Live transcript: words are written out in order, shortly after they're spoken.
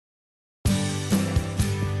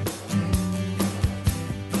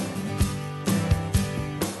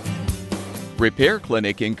Repair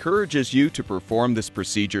Clinic encourages you to perform this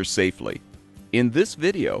procedure safely. In this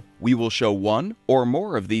video, we will show one or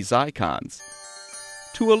more of these icons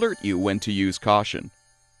to alert you when to use caution.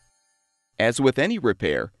 As with any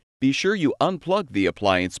repair, be sure you unplug the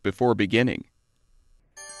appliance before beginning.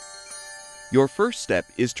 Your first step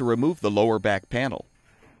is to remove the lower back panel.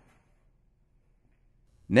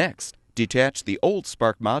 Next, detach the old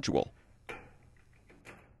spark module.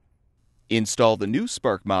 Install the new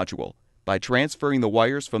spark module by transferring the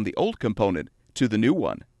wires from the old component to the new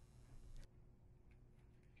one.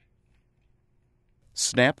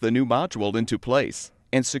 Snap the new module into place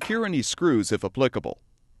and secure any screws if applicable.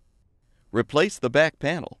 Replace the back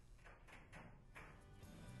panel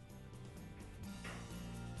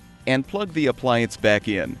and plug the appliance back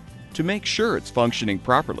in to make sure it's functioning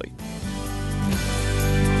properly.